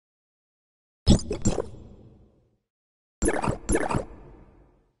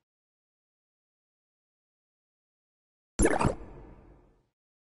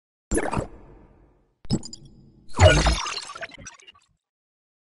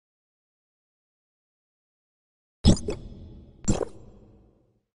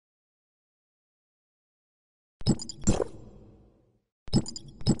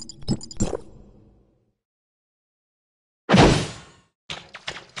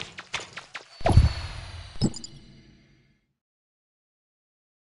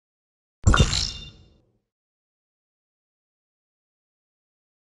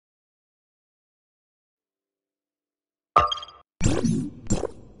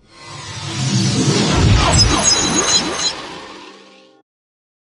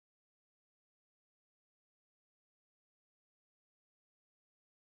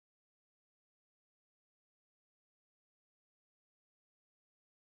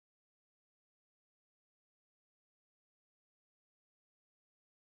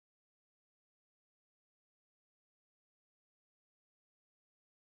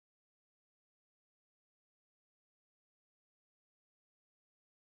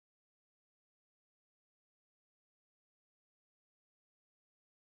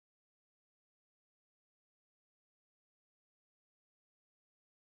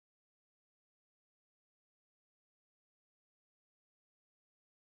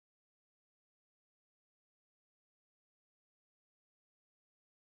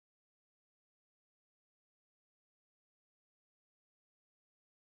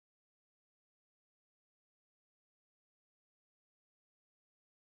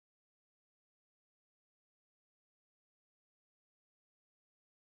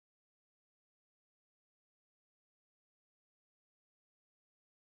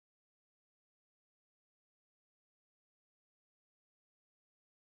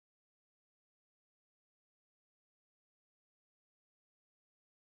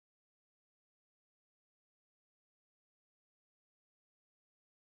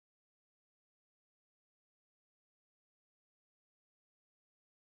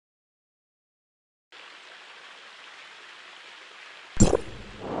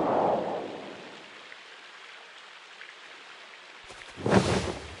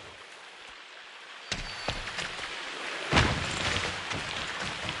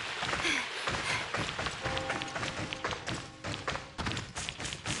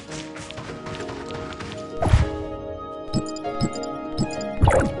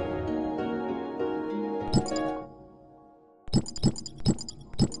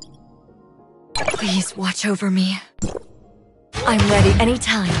Please watch over me. I'm ready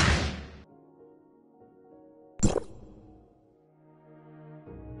anytime.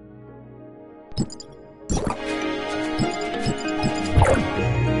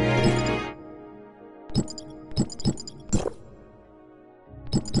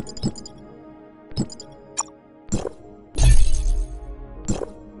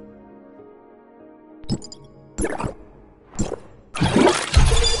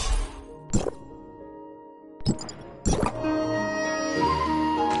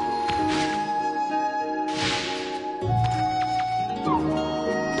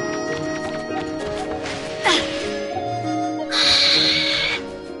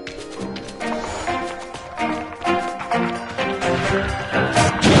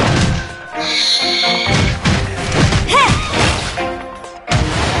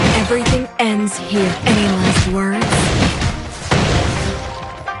 Everything ends here. Any last words?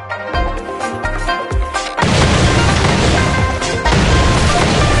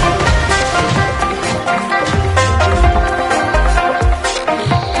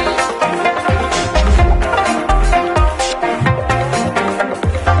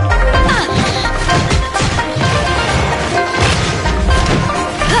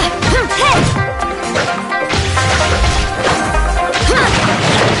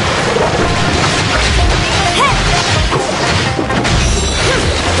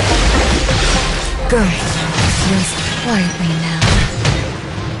 Good. Rest quietly now.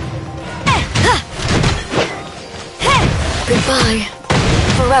 Goodbye.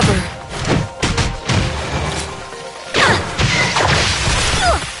 Forever.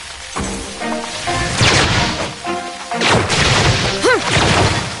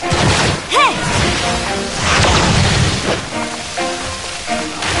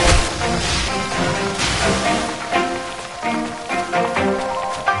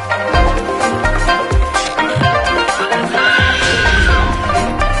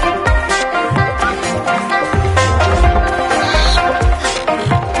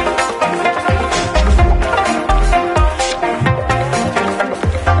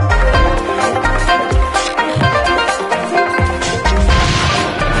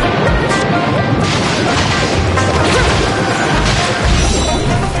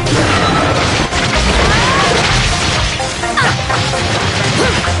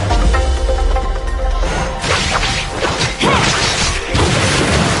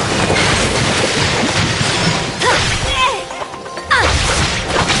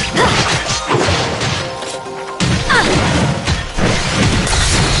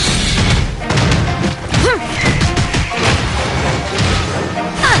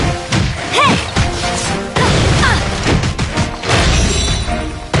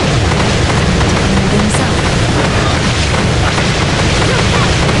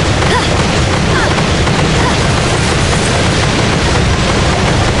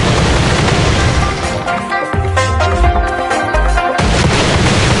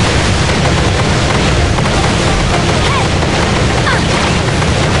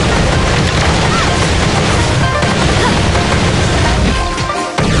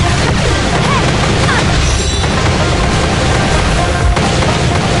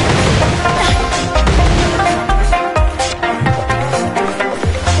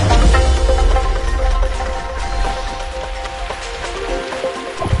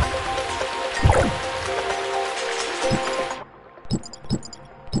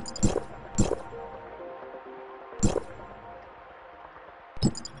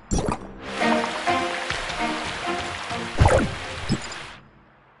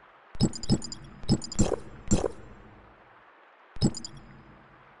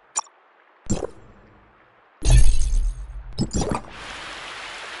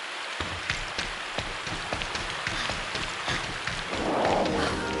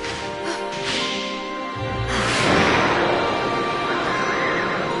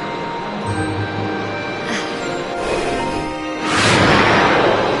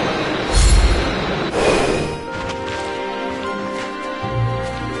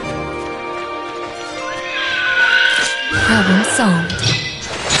 Problem solved.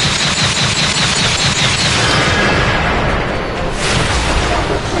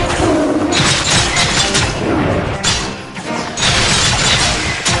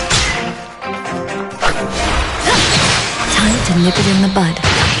 Time to nip it in the bud.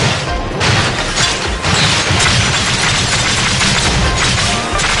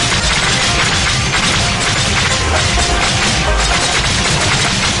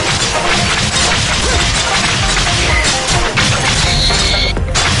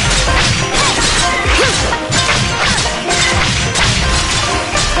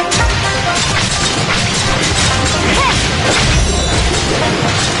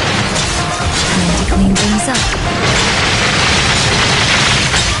 Clean things up.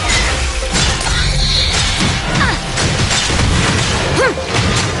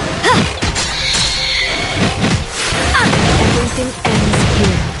 Everything ends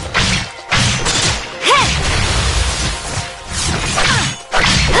here.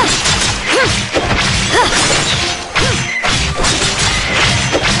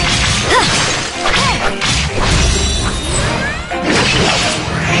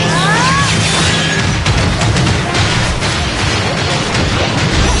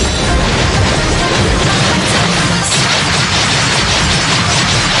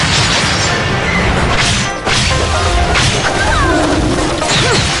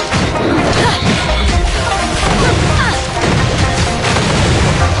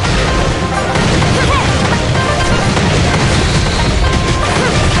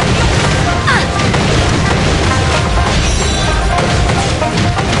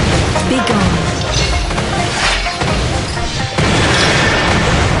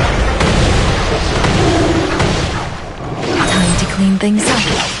 Clean things up.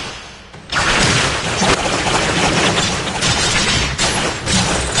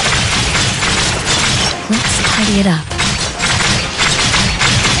 Let's tidy it up.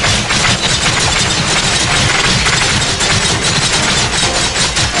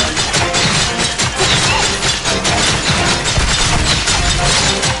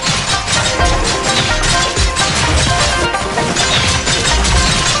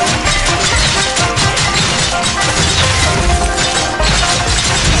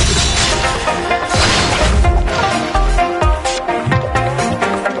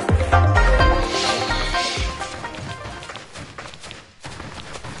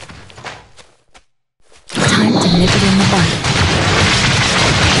 Time to nip it in the bud.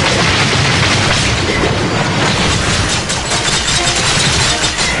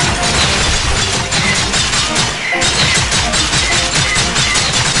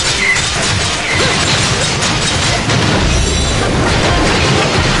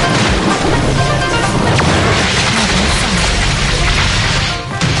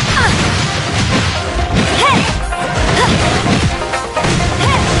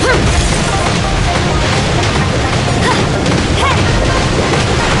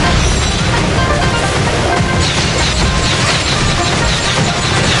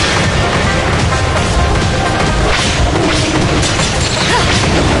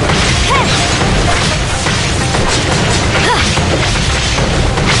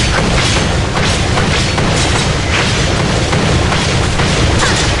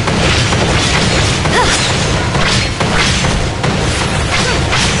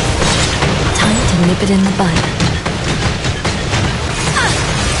 Nip it in the bud.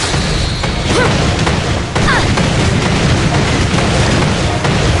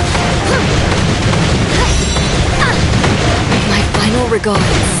 My final regards.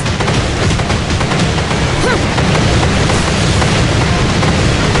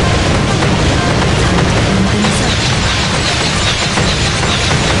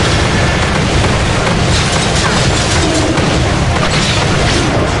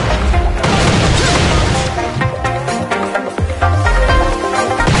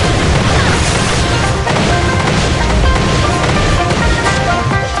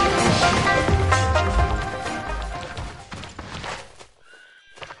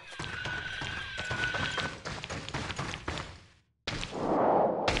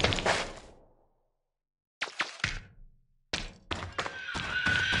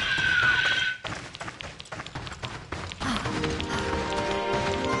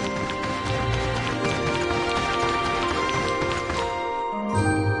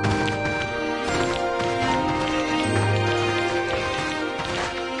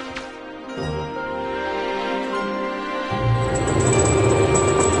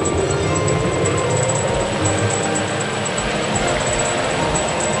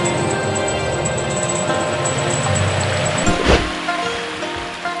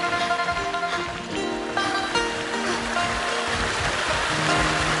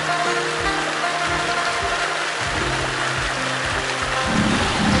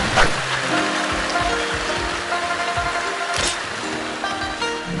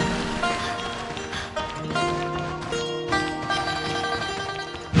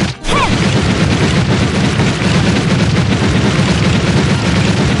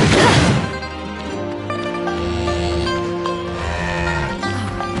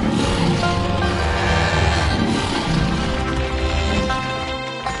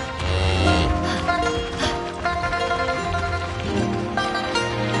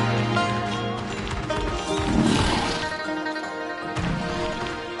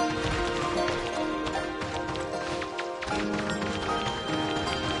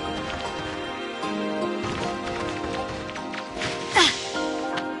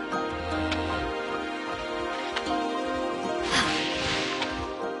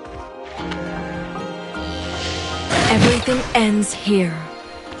 Everything ends here.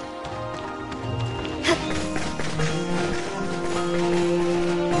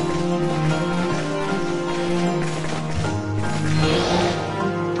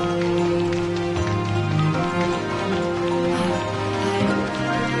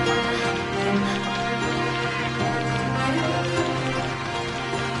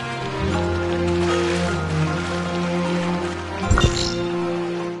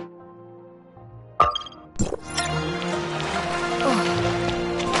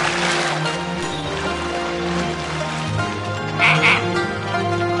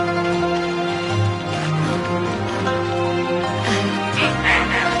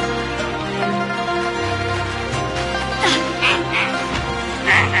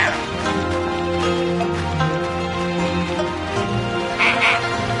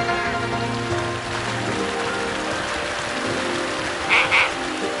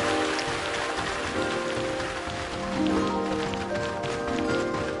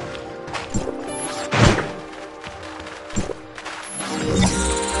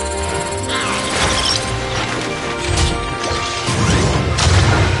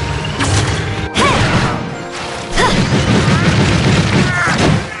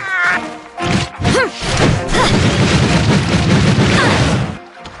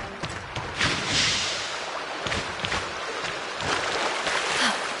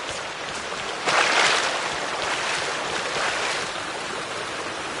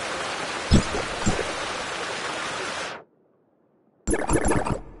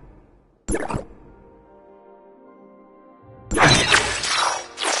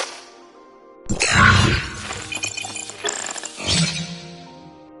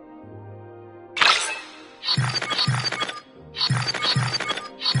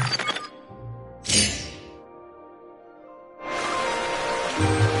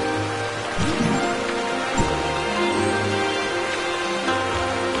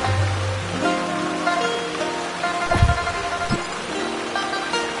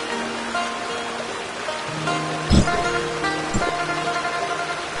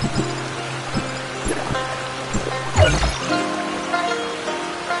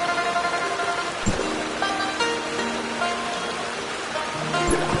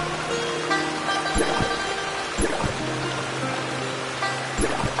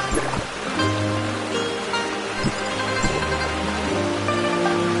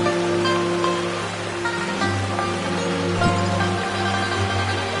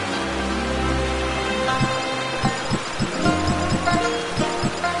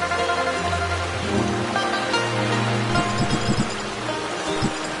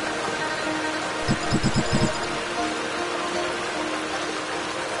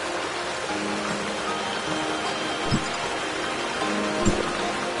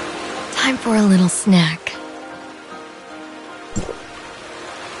 Time for a little snack.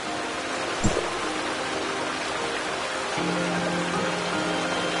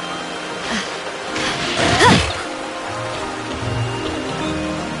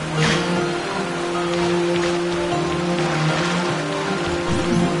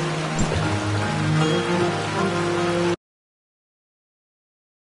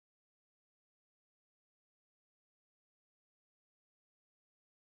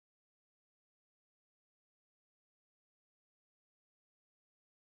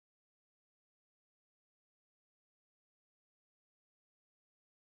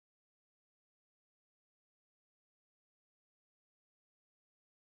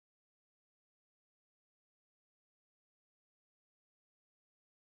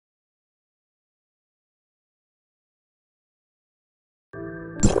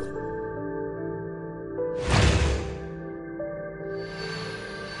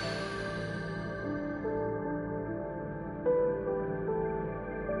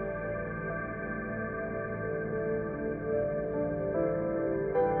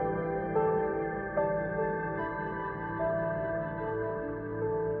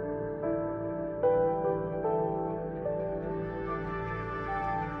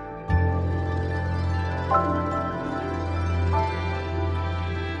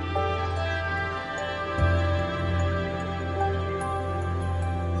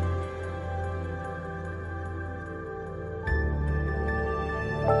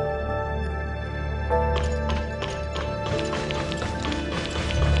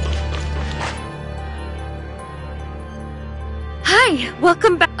 Hi,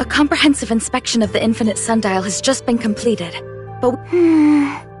 welcome back. A comprehensive inspection of the Infinite Sundial has just been completed, but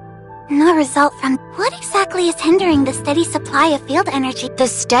no result from... What exactly is hindering the steady supply of field energy? The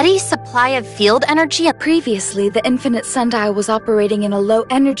steady supply of field energy? Previously, the infinite sundial was operating in a low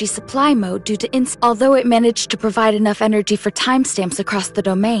energy supply mode due to although it managed to provide enough energy for timestamps across the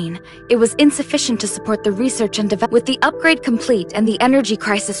domain, it was insufficient to support the research and development. With the upgrade complete and the energy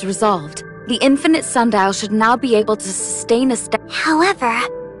crisis resolved, the infinite sundial should now be able to sustain a However,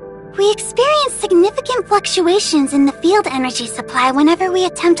 we experience significant fluctuations in the field energy supply whenever we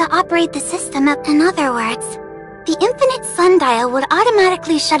attempt to operate the system. In other words, the infinite sundial would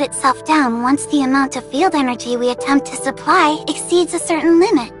automatically shut itself down once the amount of field energy we attempt to supply exceeds a certain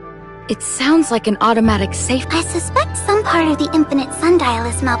limit. It sounds like an automatic safe... I suspect some part of the infinite sundial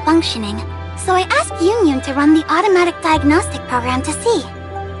is malfunctioning, so I asked Union to run the automatic diagnostic program to see.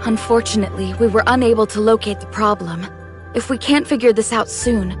 Unfortunately, we were unable to locate the problem. If we can't figure this out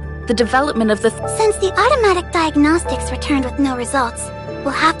soon, the development of the... Since the automatic diagnostics returned with no results, we'll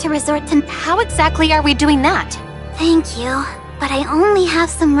have to resort to... How exactly are we doing that? Thank you, but I only have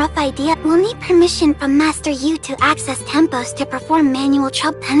some rough idea. We'll need permission from Master Yu to access tempos to perform manual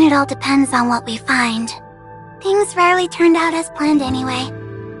trouble. Then it all depends on what we find. Things rarely turned out as planned anyway.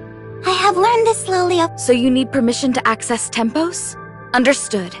 I have learned this slowly up. So you need permission to access tempos?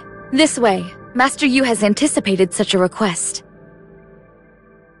 Understood. This way. Master Yu has anticipated such a request.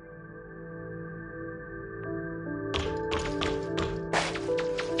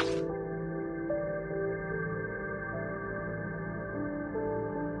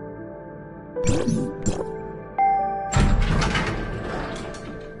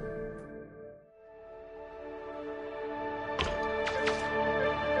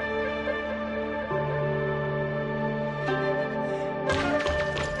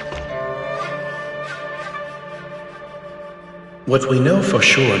 What we know for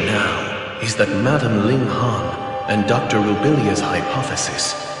sure now is that Madame Ling Han and Dr. Rubilia's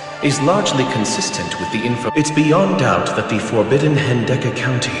hypothesis is largely consistent with the info. It's beyond doubt that the forbidden Hendeka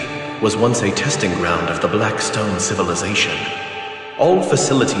County was once a testing ground of the Blackstone civilization. All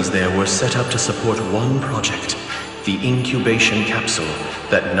facilities there were set up to support one project, the incubation capsule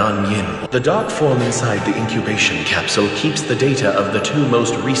that Nanyin. The dark form inside the incubation capsule keeps the data of the two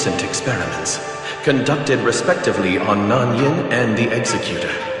most recent experiments, conducted respectively on Nanyin and the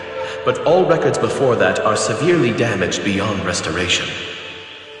Executor. But all records before that are severely damaged beyond restoration.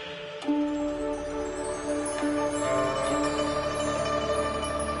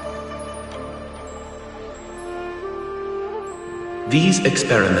 These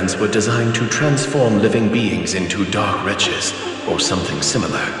experiments were designed to transform living beings into dark wretches, or something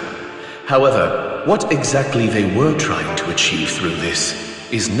similar. However, what exactly they were trying to achieve through this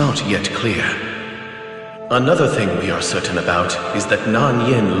is not yet clear. Another thing we are certain about is that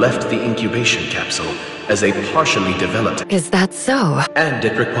Nanyin left the incubation capsule as a partially developed... Is that so? And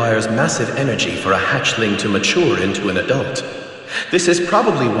it requires massive energy for a hatchling to mature into an adult. This is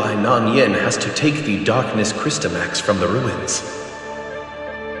probably why Nanyin has to take the Darkness Crystamax from the ruins.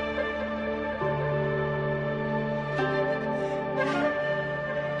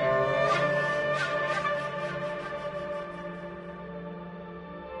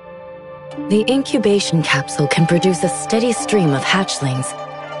 The incubation capsule can produce a steady stream of hatchlings,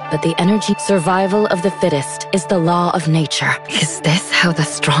 but the energy survival of the fittest is the law of nature. Is this how the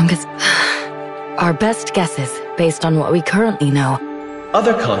strongest... Our best guesses, based on what we currently know.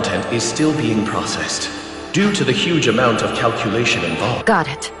 Other content is still being processed, due to the huge amount of calculation involved. Got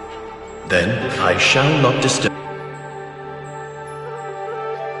it. Then, I shall not disturb...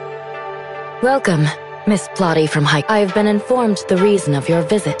 Welcome, Miss Plotty from Hike. I have been informed the reason of your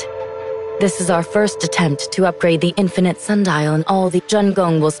visit. This is our first attempt to upgrade the Infinite Sundial, and all the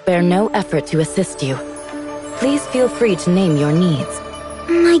Zhengong will spare no effort to assist you. Please feel free to name your needs.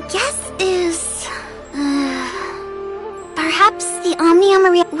 My guess is... perhaps the Omnium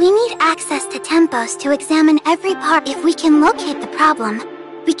Arena. We need access to tempos to examine every part. If we can locate the problem,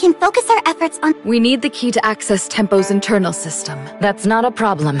 we can focus our efforts on... We need the key to access Tempo's internal system. That's not a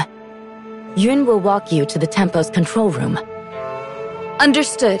problem. Yun will walk you to the Tempo's control room.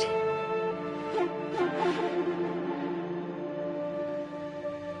 Understood.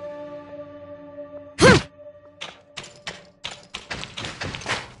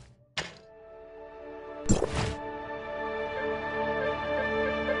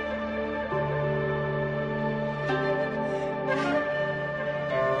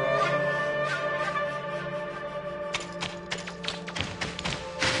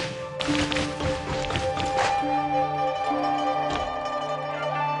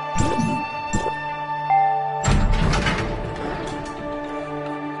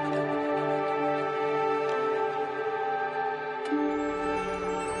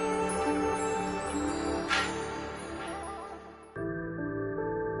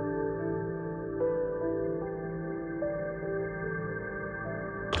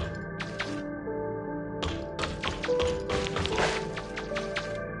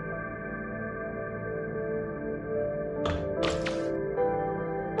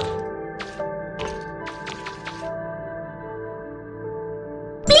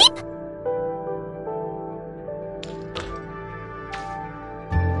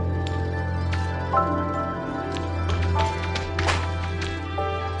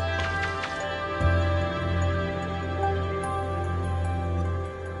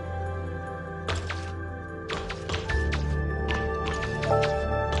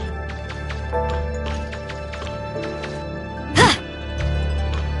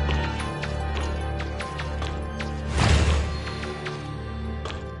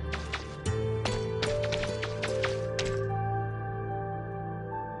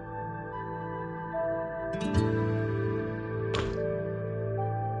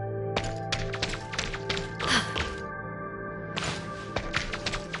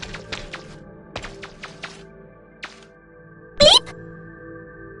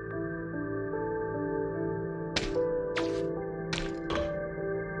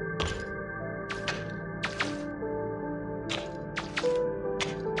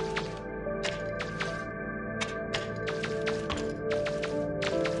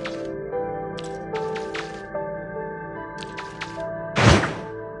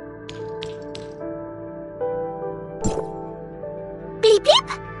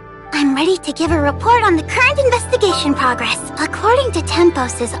 ready to give a report on the current investigation progress. According to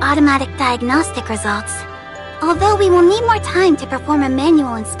Tempos' automatic diagnostic results, although we will need more time to perform a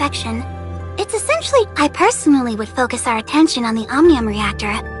manual inspection, it's essentially, I personally would focus our attention on the Omnium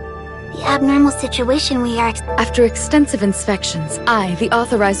reactor. The abnormal situation we are After extensive inspections, I, the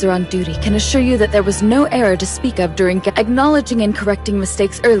authorizer on duty, can assure you that there was no error to speak of during acknowledging and correcting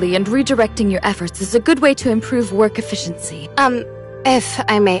mistakes early and redirecting your efforts is a good way to improve work efficiency. If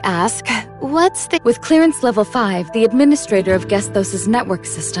I may ask, what's the— With clearance level 5, the administrator of Gesthos' network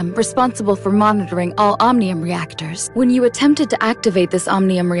system, responsible for monitoring all Omnium reactors. When you attempted to activate this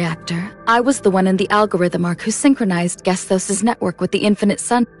Omnium reactor, I was the one in the algorithm arc who synchronized Gesthos' network with the Infinite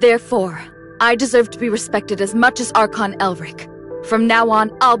Sun. Therefore, I deserve to be respected as much as Archon Elric. From now on,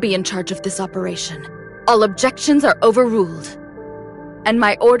 I'll be in charge of this operation. All objections are overruled. And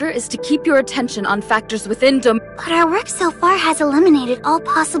my order is to keep your attention on factors within But our work so far has eliminated all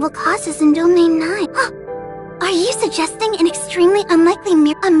possible causes in Domain 9. Are you suggesting an extremely unlikely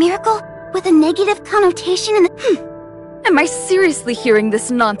miracle with a negative connotation in the— Am I seriously hearing this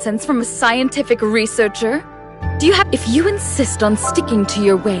nonsense from a scientific researcher? If you insist on sticking to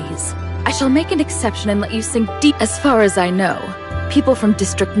your ways, I shall make an exception and let you sink deep. As far as I know, people from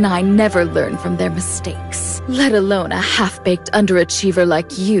District 9 never learn from their mistakes, let alone a half-baked underachiever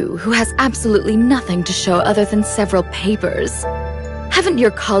like you who has absolutely nothing to show other than several papers. Haven't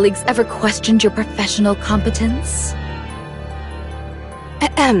your colleagues ever questioned your professional competence?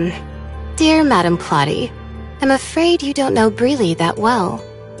 Dear Madame Plotty, I'm afraid you don't know Breely that well.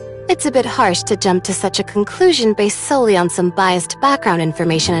 It's a bit harsh to jump to such a conclusion based solely on some biased background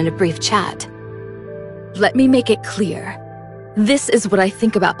information in a brief chat. Let me make it clear. This is what I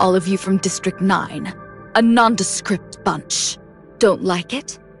think about all of you from District 9. A nondescript bunch. Don't like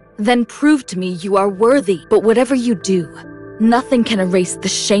it? Then prove to me you are worthy. But whatever you do, nothing can erase the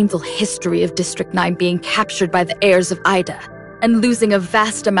shameful history of District 9 being captured by the heirs of Ida and losing a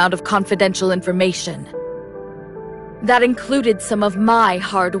vast amount of confidential information. That included some of my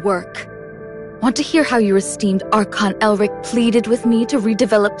hard work. Want to hear how your esteemed Archon Elric pleaded with me to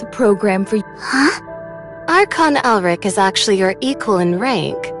redevelop the program for you? Huh? Archon Elric is actually your equal in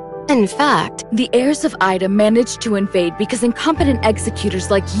rank. In fact, the heirs of Ida managed to invade because incompetent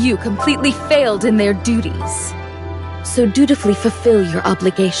executors like you completely failed in their duties. So dutifully fulfill your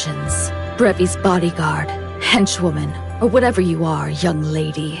obligations, Brevi's bodyguard, henchwoman, or whatever you are, young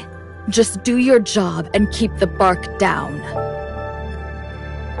lady. Just do your job and keep the bark down.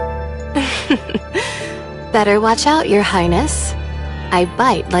 better watch out, Your Highness. I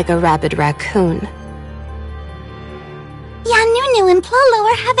bite like a rabid raccoon. Yanunu and Plolo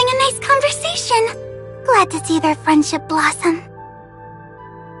are having a nice conversation. Glad to see their friendship blossom.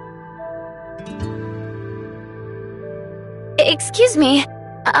 Excuse me,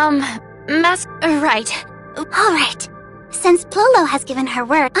 right. Alright. Since Plolo has given her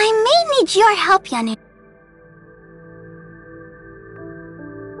word, I may need your help, Yanu.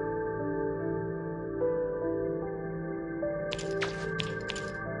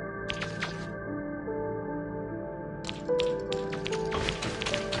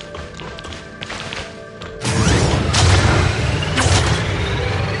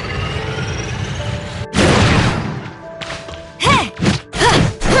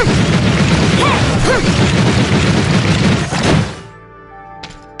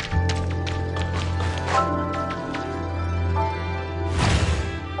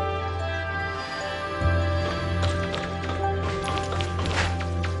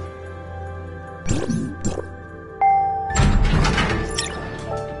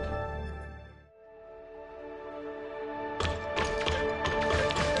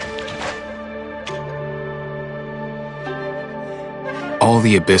 All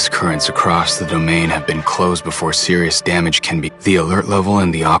the abyss currents across the domain have been closed before serious damage can be. The alert level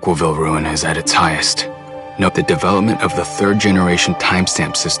in the Aquaville ruin is at its highest. Note the development of the third-generation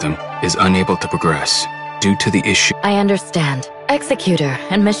timestamp system is unable to progress due to the issue. I understand. Executor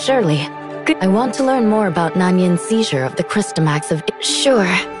and Miss Shirley. I want to learn more about Nanyin's seizure of the Crystamax of— Sure.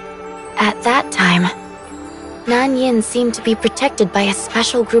 At that time, Nanyin seemed to be protected by a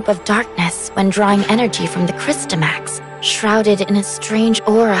special group of darkness when drawing energy from the Crystamax. Shrouded in a strange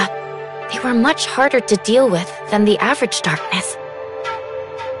aura, they were much harder to deal with than the average darkness.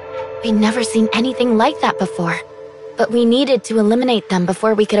 We'd never seen anything like that before, but we needed to eliminate them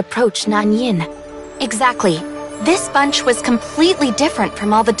before we could approach Nanyin. Exactly. This bunch was completely different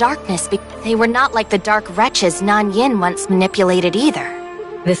from all the darkness. They were not like the dark wretches Nanyin once manipulated either.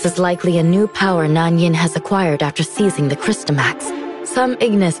 This is likely a new power Nanyin has acquired after seizing the Crystamax. Some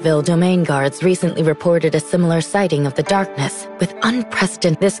Ignisville domain guards recently reported a similar sighting of the darkness, with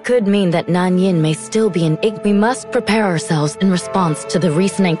unprecedented. This could mean that Nanyin may still be in We must prepare ourselves in response to the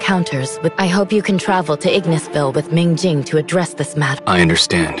recent encounters with. I hope you can travel to Ignisville with Ming Jing to address this matter. I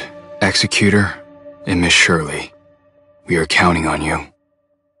understand. Executor and Miss Shirley, we are counting on you.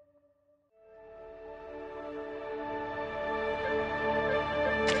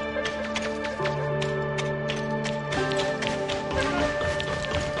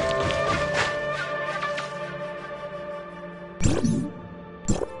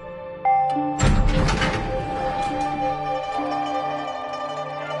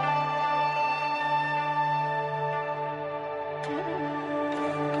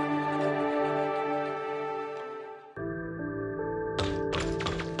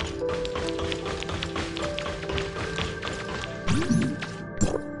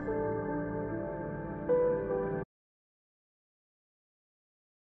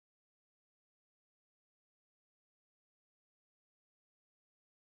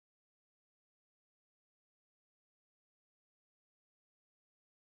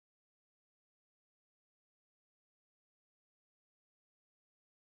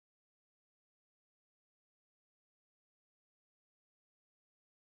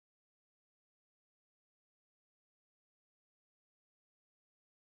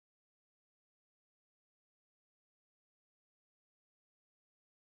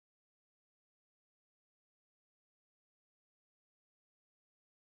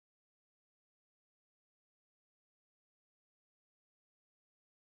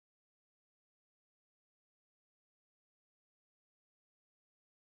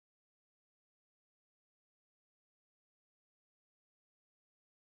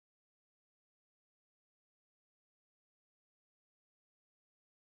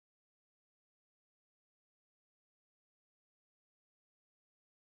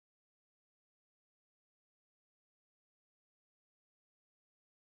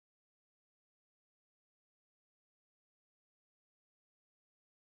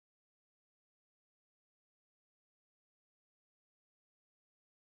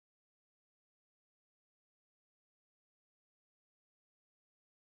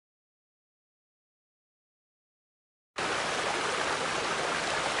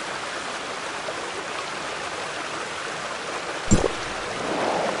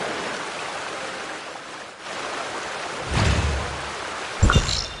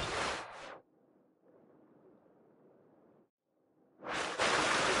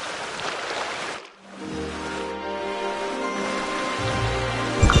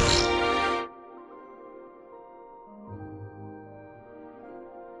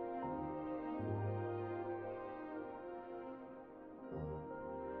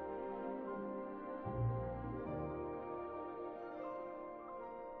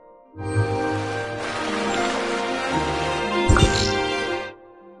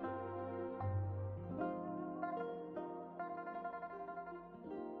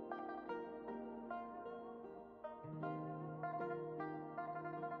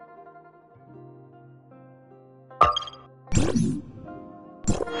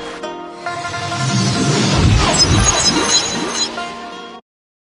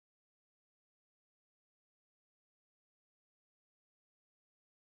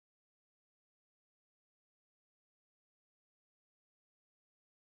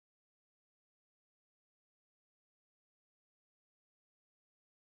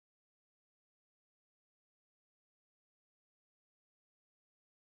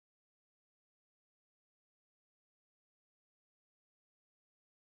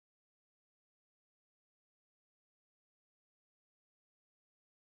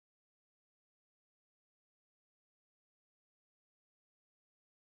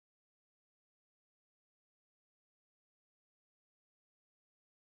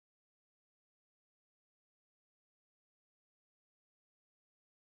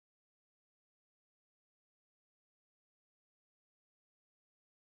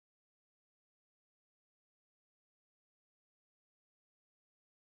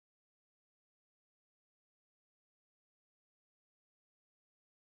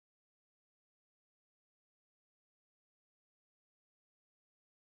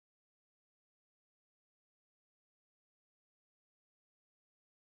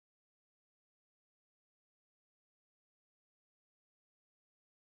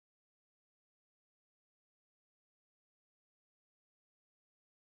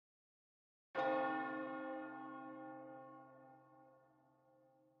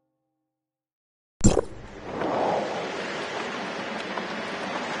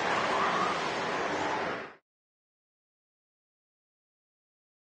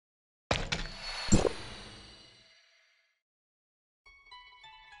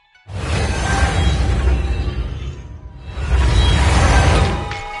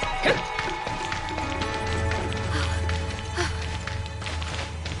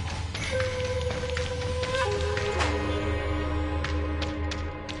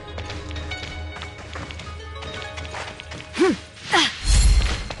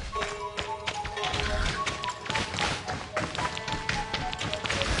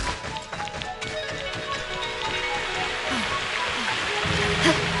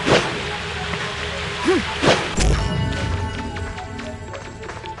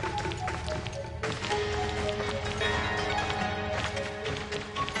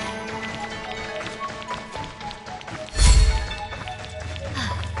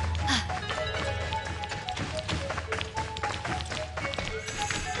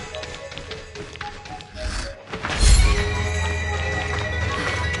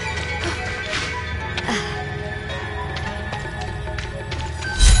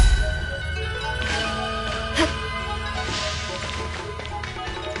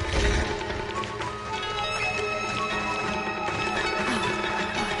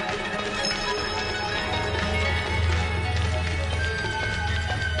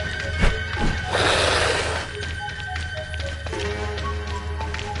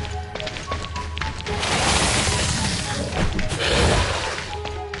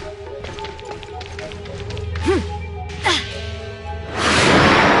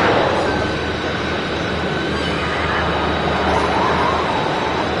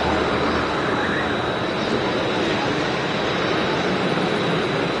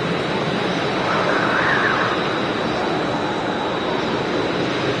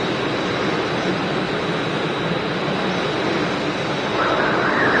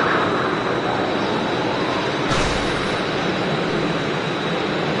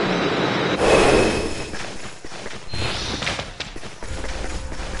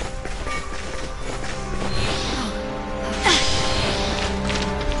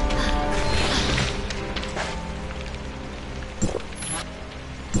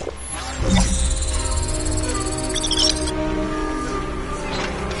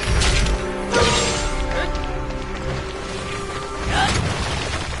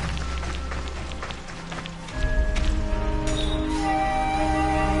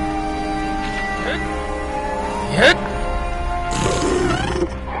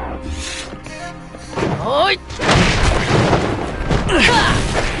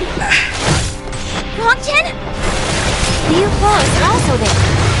 Rongjin? Liu Bo is also there.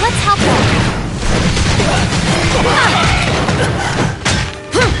 Let's help them.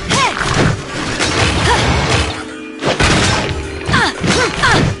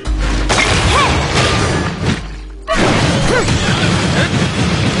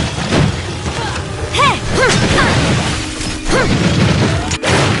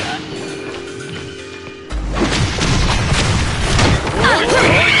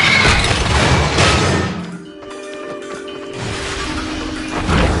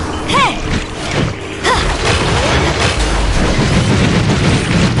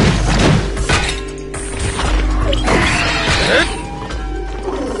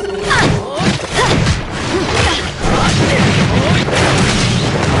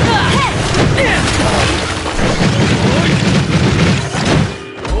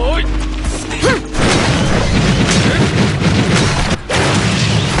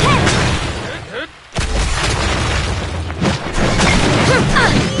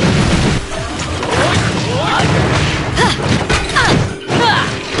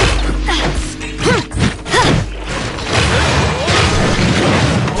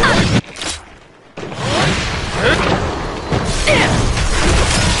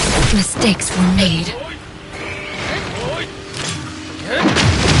 Mistakes were made.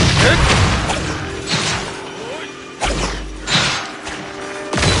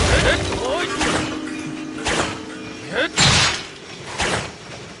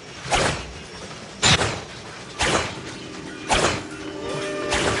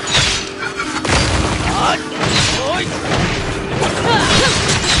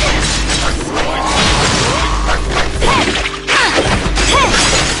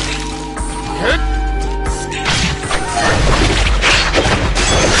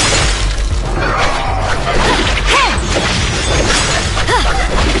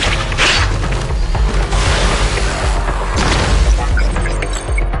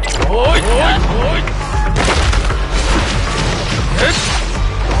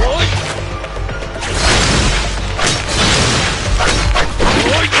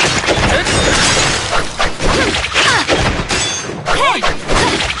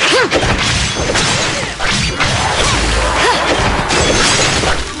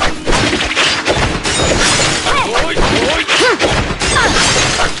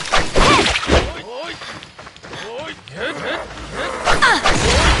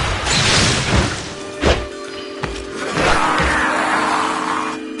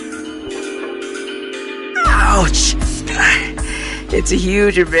 Ouch! It's a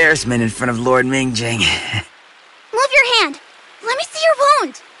huge embarrassment in front of Lord Mingjing. Move your hand. Let me see your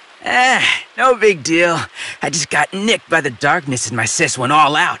wound. No big deal. I just got nicked by the darkness and my sis went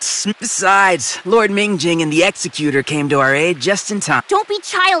all out. Besides, Lord Mingjing and the Executor came to our aid just in time. Don't be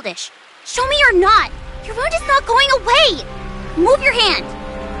childish. Show me you're not. Your wound is not going away. Move your hand.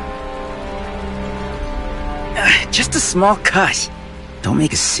 Just a small cut. Don't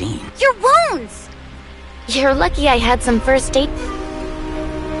make a scene. Your wounds! You're lucky I had some first aid.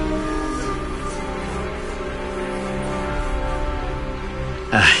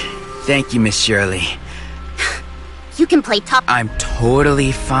 Thank you, Miss Shirley. You can play tough. I'm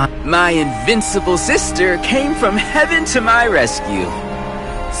totally fine. My invincible sister came from heaven to my rescue.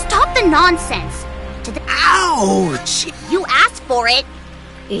 Stop the nonsense. Ouch! You asked for it.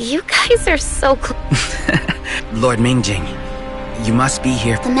 You guys are so close. Lord Mingjing, you must be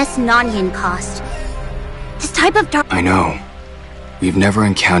here. The Miss Nanyan cost. This type of dark. I know. We've never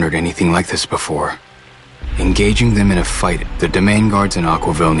encountered anything like this before. Engaging them in a fight, the domain guards in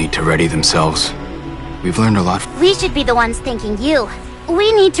Aquaville need to ready themselves. We've learned a lot. We should be the ones thanking you.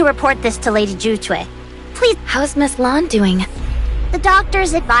 We need to report this to Lady Jutue. Please. How's Miss Lan doing? The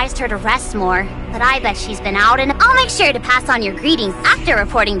doctors advised her to rest more, but I bet she's been out, and I'll make sure to pass on your greetings after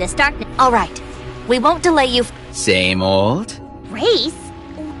reporting this darkness. All right. We won't delay you. Same old? Race?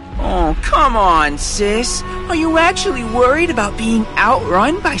 Oh, come on, sis. Are you actually worried about being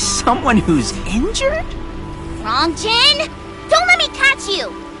outrun by someone who's injured? Rongjin! Don't let me catch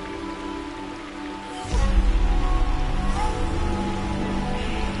you!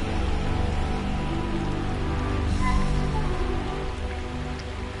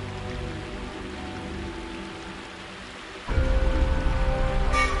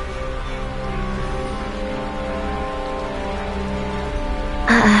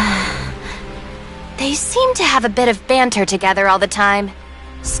 They seem to have a bit of banter together all the time.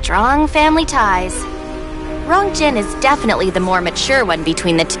 Strong family ties. Rongjin is definitely the more mature one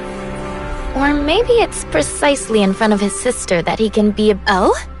between the two. Or maybe it's precisely in front of his sister that he can be a—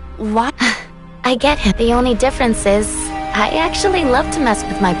 Oh? What? I get him. The only difference is, I actually love to mess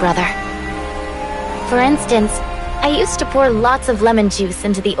with my brother. For instance, I used to pour lots of lemon juice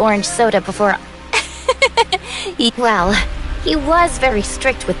into the orange soda before— Well, he was very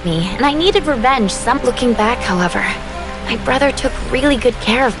strict with me, and I needed revenge. Looking back, however, my brother took really good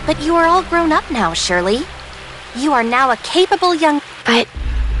care of me. But you are all grown up now, Shirley. You are now a capable young— But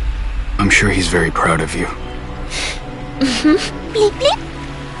I'm sure he's very proud of you. Bleep bleep.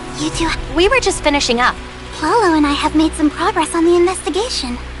 You two, We were just finishing up. Lolo and I have made some progress on the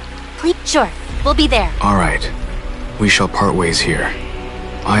investigation. Please, sure, we'll be there. All right. We shall part ways here.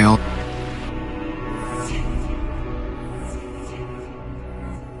 I'll...